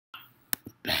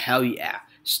Hell yeah.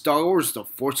 Star Wars The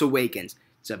Force Awakens.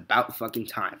 It's about fucking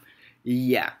time.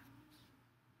 Yeah.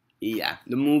 Yeah.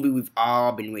 The movie we've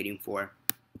all been waiting for.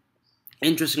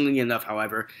 Interestingly enough,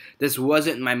 however, this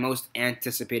wasn't my most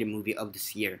anticipated movie of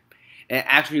this year. It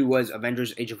actually was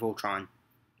Avengers Age of Ultron.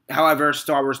 However,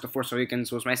 Star Wars The Force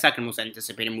Awakens was my second most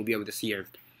anticipated movie of this year.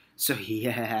 So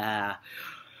yeah.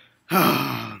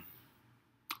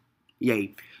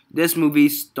 Yay. This movie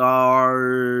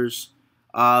stars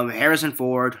Harrison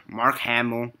Ford, Mark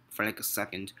Hamill, for like a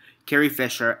second, Carrie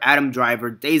Fisher, Adam Driver,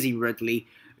 Daisy Ridley,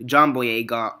 John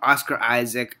Boyega, Oscar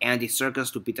Isaac, Andy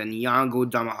Serkis, Lupita Nyong'o,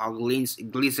 Domhnall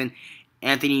Gleeson,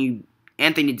 Anthony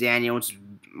Daniels,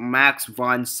 Max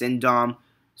von Sydow,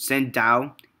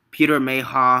 Peter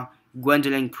Mayhaw,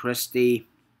 Gwendolyn Christie,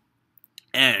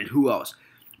 and who else?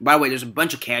 By the way, there's a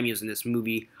bunch of cameos in this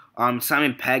movie.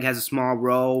 Simon Pegg has a small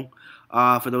role.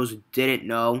 For those who didn't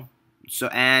know,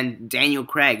 and Daniel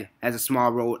Craig has a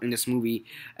small role in this movie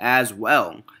as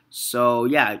well. So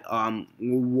yeah,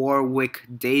 Warwick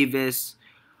Davis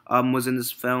was in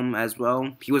this film as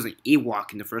well. He was an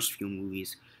Ewok in the first few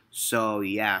movies. So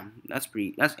yeah, that's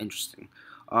interesting.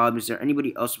 Is there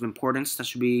anybody else of importance that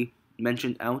should be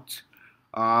mentioned out?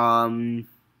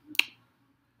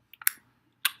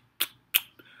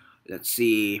 Let's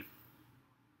see.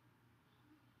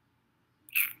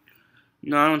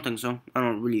 No, I don't think so. I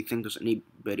don't really think there's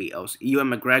anybody else.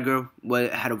 Ewan McGregor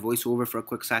had a voiceover for a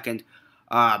quick second.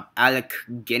 Alec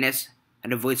Guinness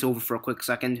had a voiceover for a quick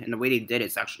second, and the way they did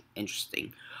it's actually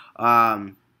interesting.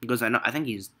 Because I think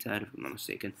he's dead if I'm not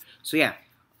mistaken. So yeah,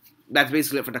 that's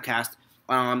basically it for the cast.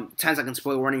 10-second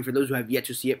spoiler warning for those who have yet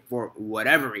to see it for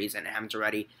whatever reason and haven't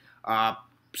already.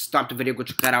 Stop the video, go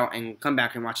check that out, and come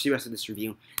back and watch the rest of this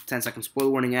review. 10-second spoiler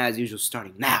warning as usual,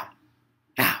 starting now.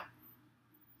 Now.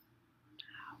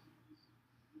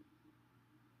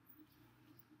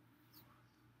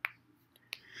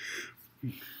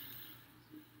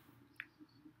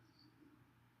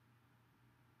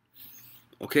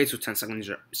 Okay, so 10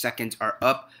 seconds are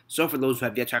up. So for those who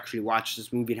have yet to actually watch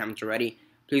this movie and haven't already,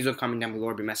 please don't comment down below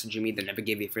or be messaging me that never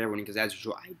gave you a fair warning, because as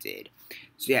usual, I did.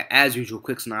 So yeah, as usual,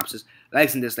 quick synopsis,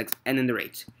 likes and dislikes, and then the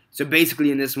rates. So basically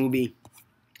in this movie,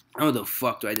 how the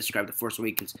fuck do I describe The Force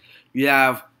Awakens? You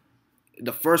have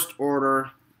the First Order,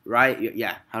 right?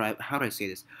 Yeah, how do I say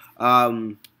this?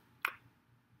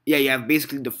 Yeah, you have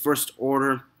basically the First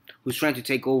Order who's trying to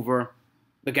take over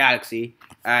the galaxy.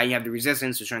 You have the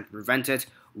Resistance who's trying to prevent it.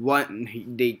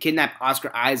 They kidnap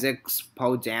Oscar Isaac's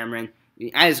Poe Dameron.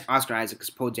 Oscar Isaac is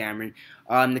Poe Dameron.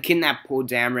 They kidnap Poe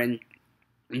Dameron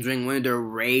during one of their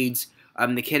raids.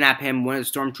 They kidnap him. One of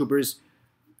the stormtroopers,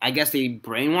 I guess they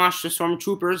brainwashed the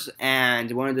stormtroopers,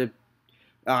 and one of the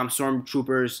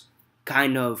stormtroopers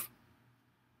kind of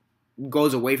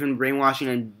goes away from brainwashing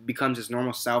and becomes his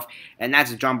normal self, and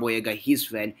that's John Boyega. He's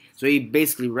Finn, so he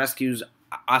basically rescues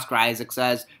Oscar Isaac.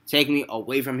 Says, "Take me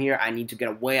away from here. I need to get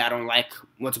away. I don't like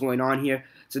what's going on here."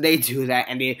 So they do that,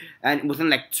 and within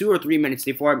like 2 or 3 minutes,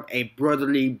 they form a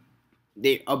brotherly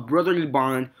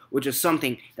bond, which is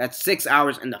something that 6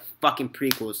 hours in the fucking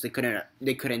prequels they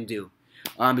couldn't do,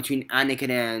 between Anakin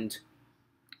and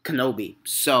Kenobi.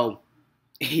 So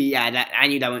yeah, I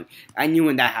knew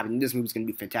when that happened, this movie's gonna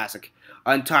be fantastic.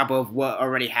 On top of what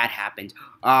already had happened.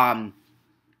 So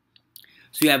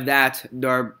you have that,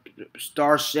 their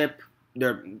starship,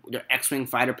 their X-wing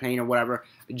fighter plane or whatever,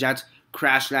 jet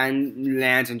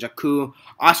lands in Jakku.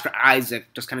 Oscar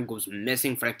Isaac just kind of goes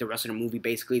missing for like the rest of the movie,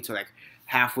 basically, to like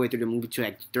halfway through the movie to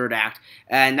like the third act,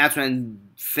 and that's when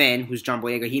Finn, who's John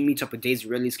Boyega, he meets up with Daisy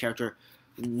Ridley's character,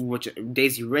 which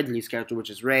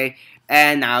is Rey,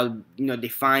 and now they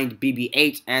find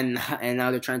BB-8, and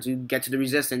now they're trying to get to the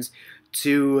Resistance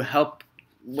to help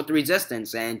with the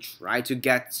Resistance and try to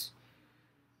get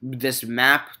this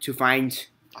map to find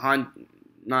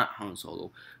not Han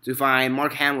Solo, to find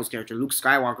Mark Hamill's character, Luke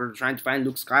Skywalker, trying to find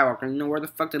Luke Skywalker. And where the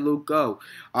fuck did Luke go?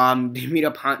 They meet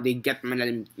up, they get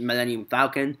the Millennium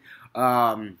Falcon,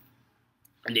 and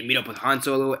they meet up with Han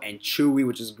Solo and Chewie,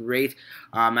 which is great.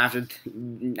 After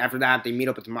that, they meet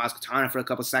up with Maz Kanata for a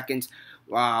couple seconds,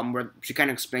 where she kind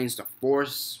of explains the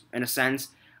Force, in a sense,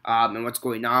 and what's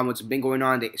been going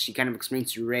on. She kind of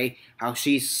explains to Rey how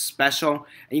she's special,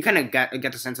 and you kind of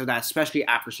get the sense of that, especially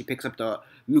after she picks up the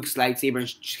Luke's lightsaber, and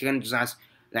she kind of just has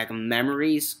like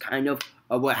memories, kind of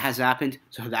what has happened.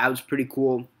 So that was pretty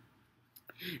cool.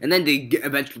 And then they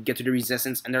eventually get to the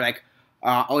Resistance, and they're like,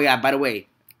 "Oh yeah, by the way,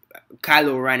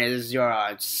 Kylo Ren is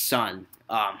your son,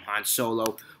 Han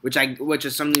Solo," which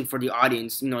is something for the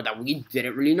audience, that we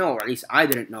didn't really know, or at least I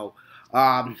didn't know.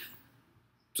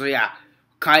 So yeah,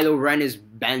 Kylo Ren is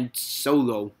Ben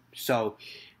Solo. So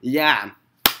yeah,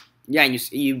 yeah,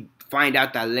 and you find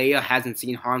out that Leia hasn't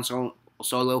seen Han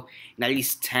Solo in at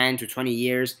least 10 to 20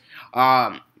 years.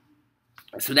 So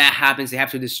that happens. They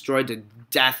have to destroy the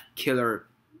Death Killer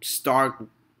Star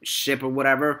ship or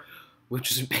whatever,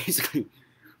 which is basically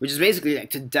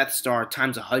like the Death Star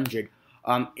times 100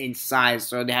 in size.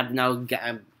 So they have to now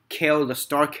kill the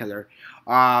Star Killer.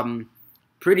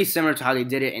 Pretty similar to how they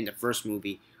did it in the first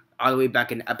movie, all the way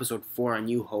back in Episode 4, A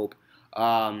New Hope.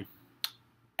 And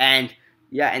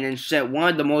yeah, and then shit, one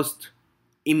of the most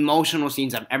emotional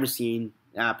scenes I've ever seen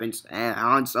happens. And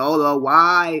Han Solo,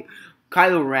 why?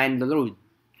 Kylo Ren, the little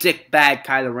dickbag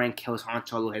Kylo Ren kills Han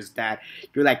Solo, his dad.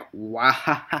 You're like,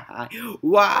 why?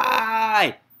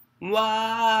 Why?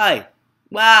 Why?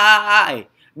 Why?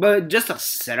 But just the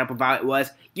setup about it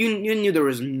was, you knew there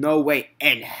was no way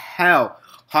in hell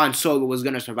Han Solo was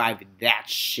gonna survive that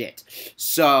shit.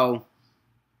 So,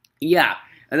 yeah.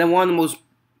 And then one of the most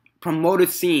promoted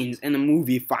scenes in the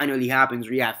movie finally happens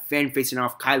where you have Finn facing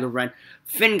off Kylo Ren.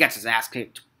 Finn gets his ass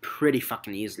kicked pretty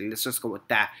fucking easily. Let's just go with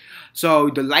that. So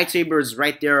the lightsaber is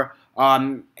right there.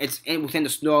 It's within the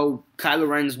snow. Kylo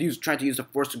Ren's trying to use the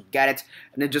Force to get it,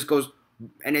 and it just goes,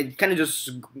 and it kind of just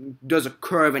does a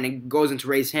curve, and it goes into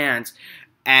Rey's hands,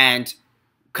 and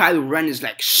Kylo Ren is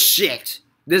like, shit,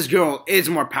 this girl is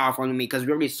more powerful than me, because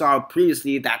we already saw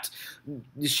previously that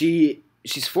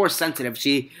she's Force sensitive.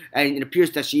 And it appears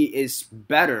that she is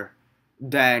better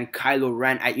than Kylo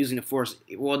Ren at using the Force.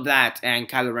 Well, and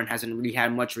Kylo Ren hasn't really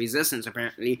had much resistance,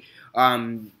 apparently.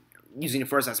 Using the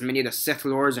Force, as many of the Sith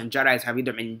Lords and Jedis have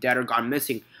either been dead or gone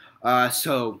missing.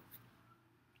 So,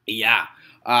 yeah.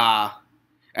 And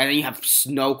then you have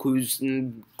Snoke, who's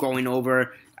going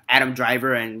over Adam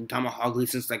Driver and Tomahawk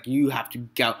Gleason's like, you have to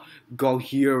go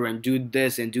here and do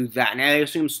this and do that. And I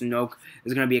assume Snoke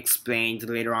is going to be explained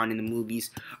later on in the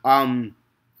movies.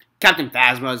 Captain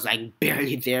Phasma is like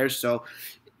barely there, so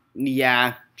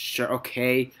yeah, sure,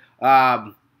 okay.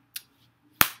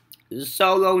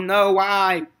 Solo, no,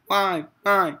 why? Oh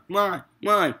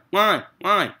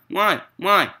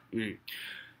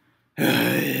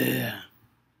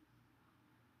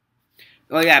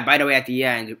yeah, by the way, at the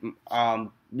end,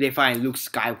 they find Luke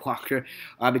Skywalker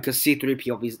because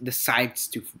C-3PO decides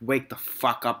to wake the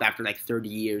fuck up after like 30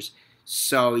 years.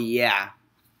 So yeah,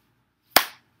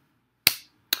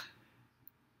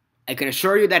 I can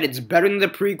assure you that it's better than the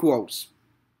prequels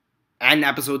and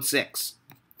Episode 6.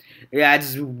 Yeah,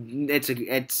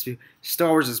 it's Star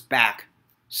Wars is back.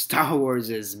 Star Wars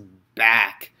is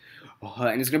back.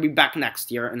 And it's going to be back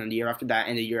next year, and then the year after that,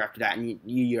 and the year after that, and the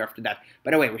year after that.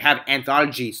 By the way, we have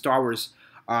anthology Star Wars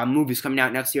movies coming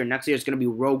out next year. Next year it's going to be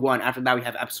Rogue One. After that, we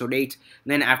have Episode 8.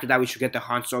 And then after that, we should get the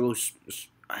Han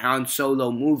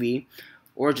Solo movie,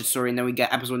 origin story. And then we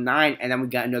get Episode 9, and then we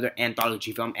got another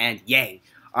anthology film, and yay.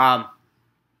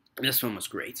 This film was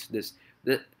great. This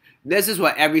is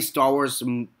what every Star Wars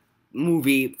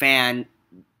movie fan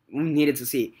needed to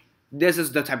see. This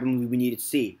is the type of movie we needed to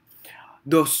see.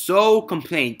 The sole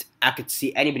complaint I could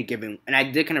see anybody giving, and I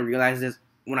did kind of realize this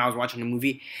when I was watching the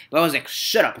movie, but I was like,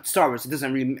 shut up, it's Star Wars, it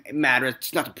doesn't really matter,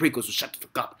 it's not the prequels, so shut the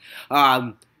fuck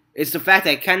up. It's the fact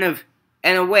that kind of,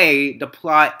 in a way, the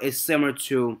plot is similar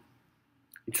to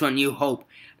A New Hope,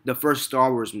 the first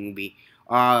Star Wars movie.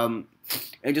 And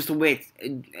just the way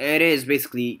it is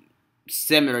basically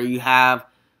similar. You have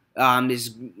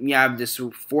this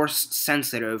Force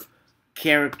sensitive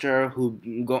character who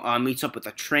meets up with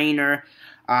a trainer.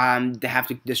 They have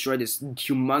to destroy this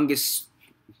humongous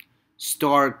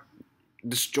star,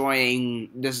 destroying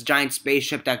this giant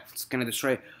spaceship that's gonna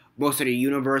destroy most of the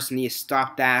universe, and you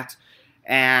stop that.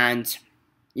 And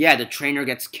yeah, the trainer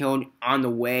gets killed on the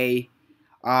way.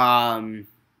 And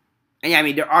yeah, I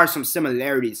mean, there are some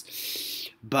similarities,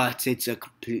 but it's a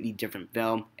completely different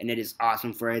film, and it is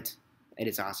awesome for it. It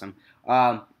is awesome.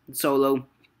 Solo,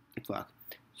 fuck.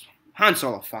 Han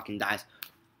Solo fucking dies.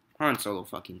 Han Solo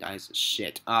fucking dies as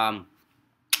shit. Then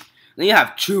you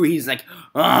have Chewie, he's like,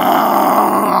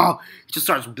 oh! He just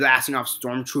starts blasting off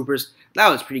stormtroopers. That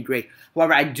was pretty great.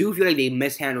 However, I do feel like they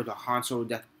mishandled the Han Solo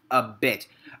death a bit.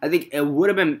 I think it would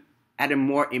have been at a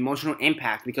more emotional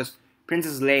impact because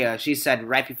Princess Leia, she said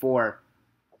right before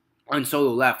Han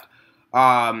Solo left,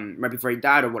 right before he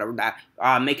died or whatever, that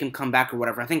make him come back or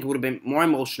whatever. I think it would have been more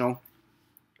emotional.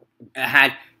 It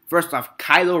had, first off,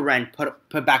 Kylo Ren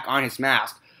put back on his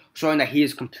mask, showing that he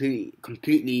is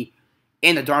completely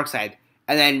in the dark side.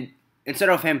 And then, instead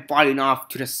of him falling off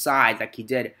to the side like he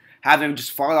did, have him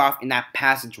just fall off in that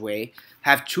passageway,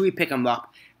 have Chewie pick him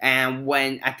up, and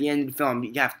when, at the end of the film,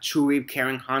 you have Chewie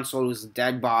carrying Han Solo's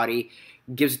dead body,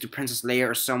 gives it to Princess Leia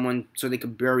or someone so they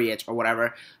could bury it or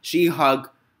whatever. She hug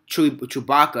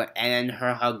Chewbacca and then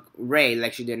her hug Rey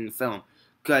like she did in the film.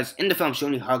 Because in the film she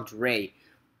only hugged Rey.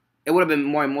 It would have been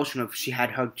more emotional if she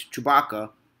had hugged Chewbacca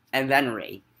and then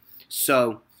Rey.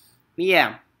 So,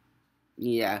 yeah.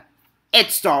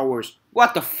 It's Star Wars.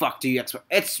 What the fuck do you expect?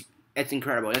 It's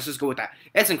incredible. Let's just go with that.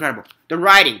 It's incredible. The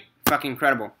writing, fucking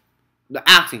incredible. The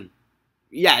acting,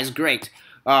 yeah, it's great.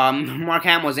 Mark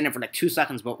Hamill was in it for like 2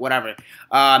 seconds, but whatever.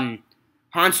 Han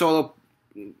Solo,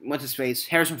 what's his face?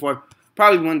 Harrison Ford,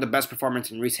 probably one of the best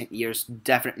performances in recent years,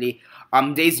 definitely.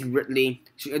 Daisy Ridley,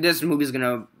 this movie is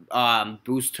gonna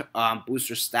boost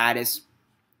her status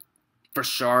for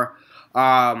sure.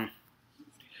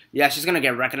 Yeah, she's gonna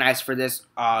get recognized for this.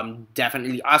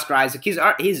 Definitely. Oscar Isaac,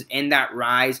 he's in that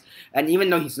rise, and even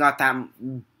though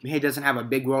he doesn't have a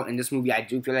big role in this movie, I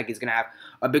do feel like he's gonna have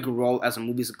a bigger role as the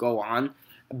movies go on.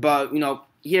 But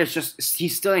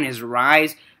he's still in his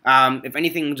rise. If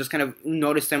anything, just kind of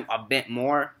noticed him a bit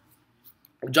more.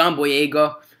 John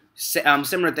Boyega,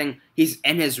 similar thing. He's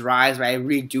in his rise, but I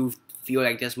really do feel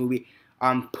like this movie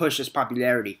pushes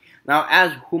popularity. Now,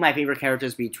 as who my favorite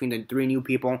characters between the 3 new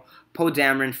people, Poe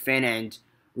Dameron, Finn, and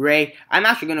Rey, I'm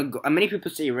actually gonna go. Many people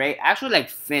say Rey. I actually like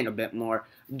Finn a bit more,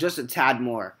 just a tad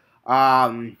more.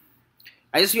 I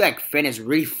just feel like Finn is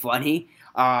really funny.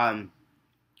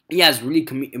 He has really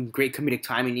great comedic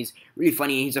timing. He's really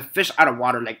funny. He's a fish out of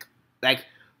water, like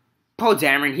Poe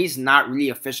Dameron. He's not really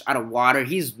a fish out of water.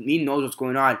 He knows what's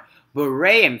going on. But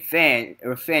Rey and Finn,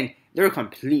 they're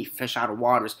complete fish out of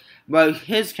waters. But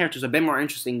his character's a bit more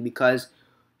interesting because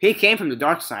he came from the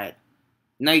dark side.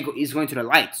 Now he's going to the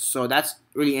light. So that's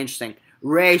really interesting.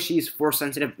 Rey, she's force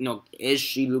sensitive. Is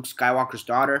she Luke Skywalker's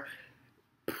daughter?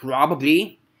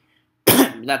 Probably.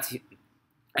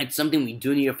 It's something we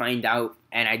do need to find out.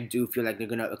 And I do feel like they're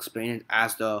going to explain it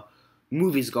as the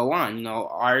movies go on.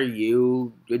 Are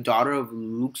you the daughter of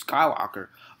Luke Skywalker?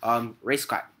 Rey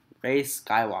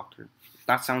Skywalker.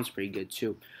 That sounds pretty good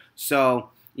too. So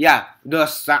yeah, the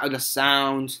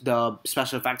sound, the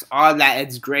special effects, all that,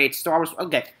 it's great. Star Wars,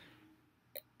 okay,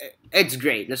 it's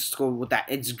great. Let's just go with that.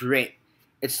 It's great.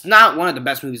 It's not one of the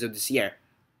best movies of this year.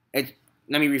 Let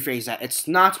me rephrase that. It's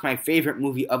not my favorite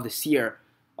movie of this year.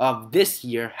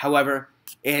 However,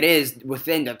 it is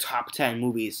within the top 10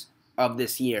 movies of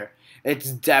this year.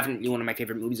 It's definitely one of my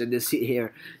favorite movies of this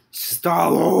year.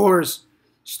 Star Wars.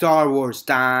 Star Wars.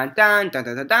 Dun, dun, dun,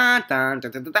 dun, dun, dun,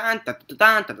 dun, dun, dun, dun, dun,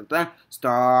 dun, dun, dun.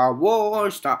 Star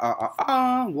Wars.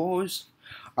 Star Wars.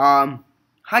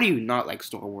 How do you not like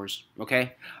Star Wars?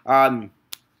 Okay.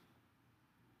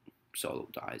 Solo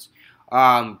dies.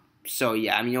 So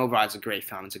yeah, overall it's a great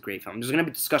film. It's a great film. There's gonna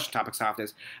be discussion topics off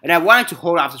this, and I wanted to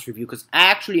hold off this review because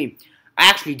I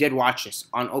actually did watch this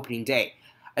on opening day.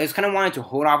 I just kind of wanted to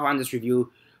hold off on this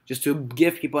review just to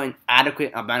give people an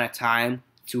adequate amount of time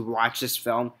to watch this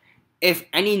film. If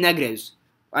any negatives,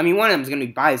 one of them is gonna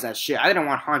be biased as shit. I didn't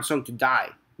want Han Solo to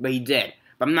die, but he did.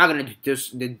 But I'm not gonna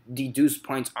deduce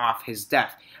points off his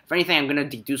death. If anything, I'm gonna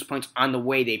deduce points on the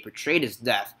way they portrayed his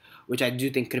death, which I do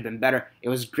think could have been better. It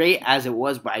was great as it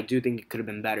was, but I do think it could have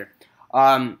been better.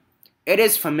 It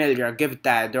is familiar, I'll give it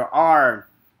that. There are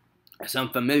some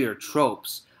familiar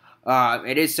tropes.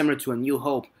 It is similar to A New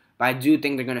Hope, but I do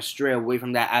think they're going to stray away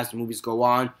from that as the movies go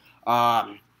on. There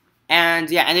are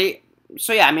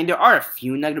a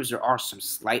few negatives. There are some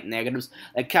slight negatives.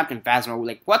 Like Captain Phasma,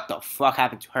 like, what the fuck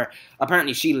happened to her?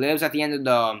 Apparently, she lives at the end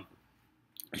of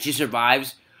she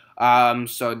survives.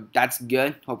 So that's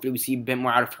good. Hopefully we see a bit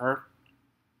more out of her.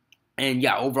 And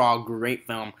yeah, overall, great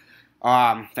film.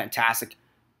 Fantastic.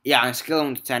 Yeah, on a scale of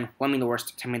 1 to 10, 1 being the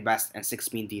worst, 10 being the best, and 6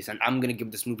 being decent, I'm going to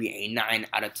give this movie a 9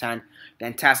 out of 10.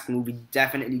 Fantastic movie.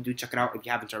 Definitely do check it out if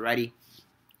you haven't already.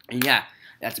 And yeah,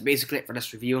 that's basically it for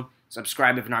this review.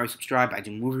 Subscribe if you're not already subscribed. I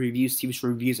do movie reviews, TV show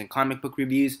reviews, and comic book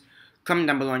reviews. Comment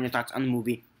down below on your thoughts on the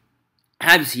movie.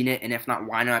 Have you seen it? And if not,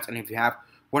 why not? And if you have,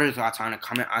 what are your thoughts on it?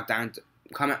 Comment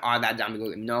all that down below.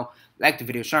 Let me know. Like the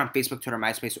video, share on Facebook, Twitter,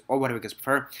 MySpace, or whatever you guys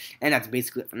prefer. And that's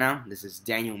basically it for now. This is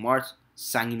Daniel Mart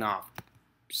signing off.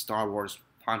 Star Wars,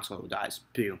 Han Solo dies.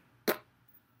 Pew.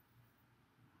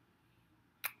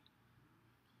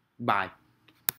 Bye.